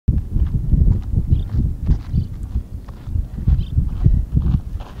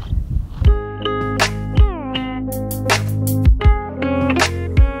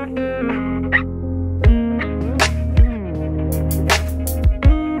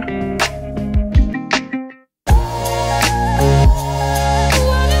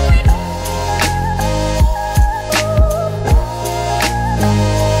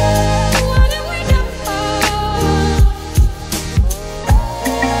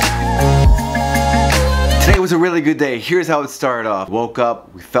Today was a really good day. Here's how it started off. Woke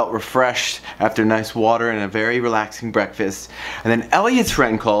up, we felt refreshed after nice water and a very relaxing breakfast. And then Elliot's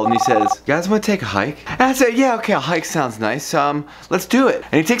friend called and he says, "You guys want to take a hike?" And I said, "Yeah, okay, a hike sounds nice. Let's do it."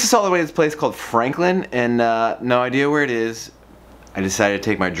 And he takes us all the way to this place called Franklin, and no idea where it is. I decided to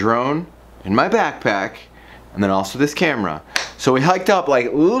take my drone and my backpack, and then also this camera. So we hiked up like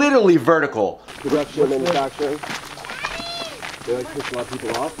literally vertical. Production manufacturing. They like push a lot of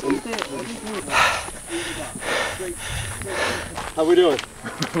people off. How we doing?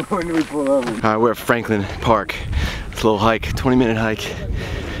 When do we pull over? We're at Franklin Park. It's a little hike, 20-minute hike.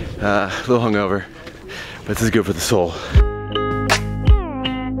 A little hungover, but this is good for the soul.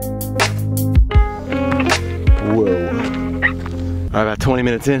 Whoa. All right, about 20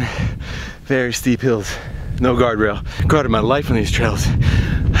 minutes in, very steep hills, no guardrail. Guarded my life on these trails.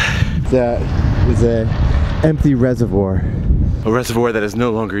 That is an empty reservoir. A reservoir that is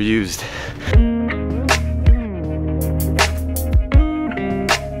no longer used.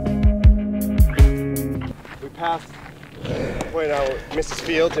 We passed the point out Mrs.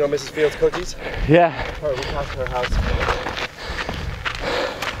 Fields, you know Mrs. Fields cookies? Yeah. Alright, we passed her house.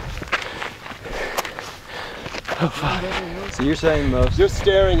 Oh, fuck. So you're saying most... Just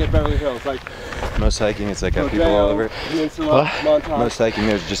staring at Beverly Hills, like... Most hiking, it's like got people all over it? Most hiking,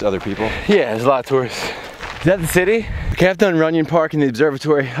 there's just other people? Yeah, there's a lot of tourists. Is that the city? Okay, I've done Runyon Park and the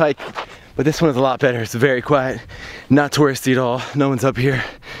observatory hike, but this one is a lot better. It's very quiet, not touristy at all. No one's up here.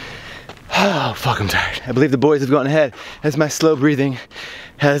 Oh, fuck, I'm tired. I believe the boys have gone ahead as my slow breathing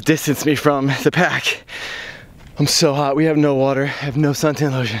has distanced me from the pack. I'm so hot. We have no water. I have no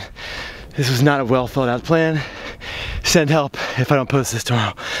suntan lotion. This was not a well thought out plan. Send help if I don't post this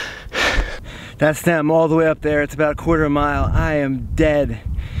tomorrow. That's them all the way up there. It's about a quarter of a mile. I am dead.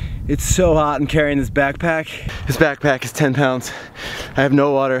 It's so hot. I'm carrying this backpack. This backpack is 10 pounds. I have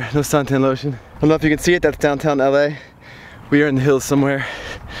no water, no suntan lotion. I don't know if you can see it. That's downtown LA. We are in the hills somewhere.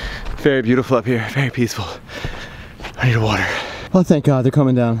 Very beautiful up here, very peaceful. I need water. Oh, thank God, they're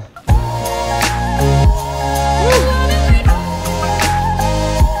coming down.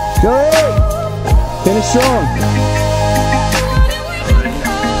 Go! Finish strong.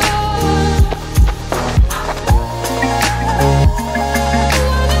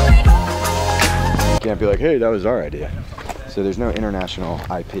 Can't be like, hey, that was our idea. So there's no international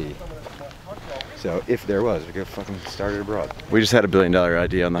IP. So if there was, we could fucking start it abroad. We just had $1 billion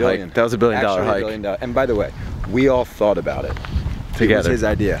idea on the hike. That was $1 billion hike. $1 billion. And by the way, we all thought about it. Together. It was his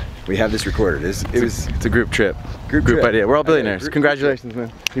idea. We have this recorded. It's a group trip. Group idea. We're all billionaires. Congratulations,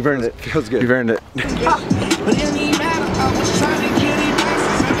 man. You've earned it. Feels good. You've earned it.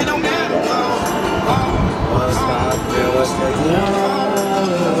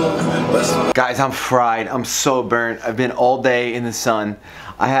 Guys, I'm fried. I'm so burnt. I've been all day in the sun.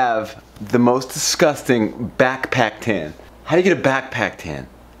 I have the most disgusting backpack tan. How do you get a backpack tan?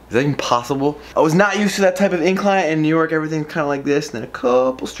 Is that even possible? I was not used to that type of incline. In New York, everything's kind of like this, and then a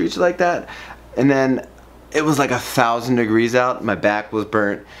couple streets like that. And then it was like 1,000 degrees out. My back was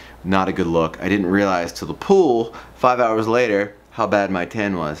burnt. Not a good look. I didn't realize till the pool 5 hours later how bad my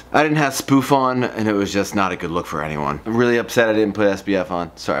tan was. I didn't have spoof on, and it was just not a good look for anyone. I'm really upset I didn't put SPF on.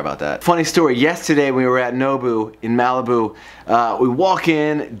 Sorry about that. Funny story, yesterday when we were at Nobu in Malibu, we walk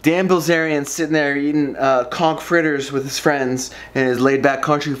in, Dan Bilzerian sitting there eating conch fritters with his friends and his laid-back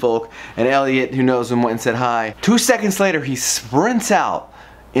country folk, and Elliot, who knows him, went and said hi. 2 seconds later, he sprints out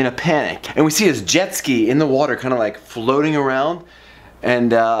in a panic, and we see his jet ski in the water kind of like floating around,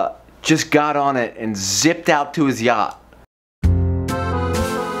 and just got on it and zipped out to his yacht.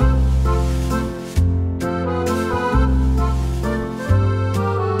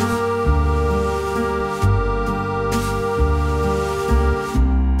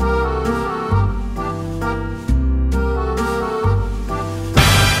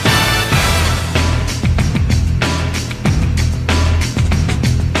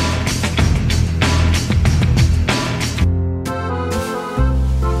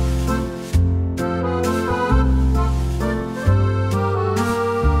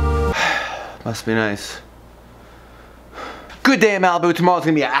 Must be nice. Good day in Malibu. Tomorrow's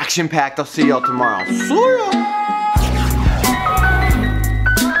gonna be action-packed. I'll see y'all tomorrow. See ya!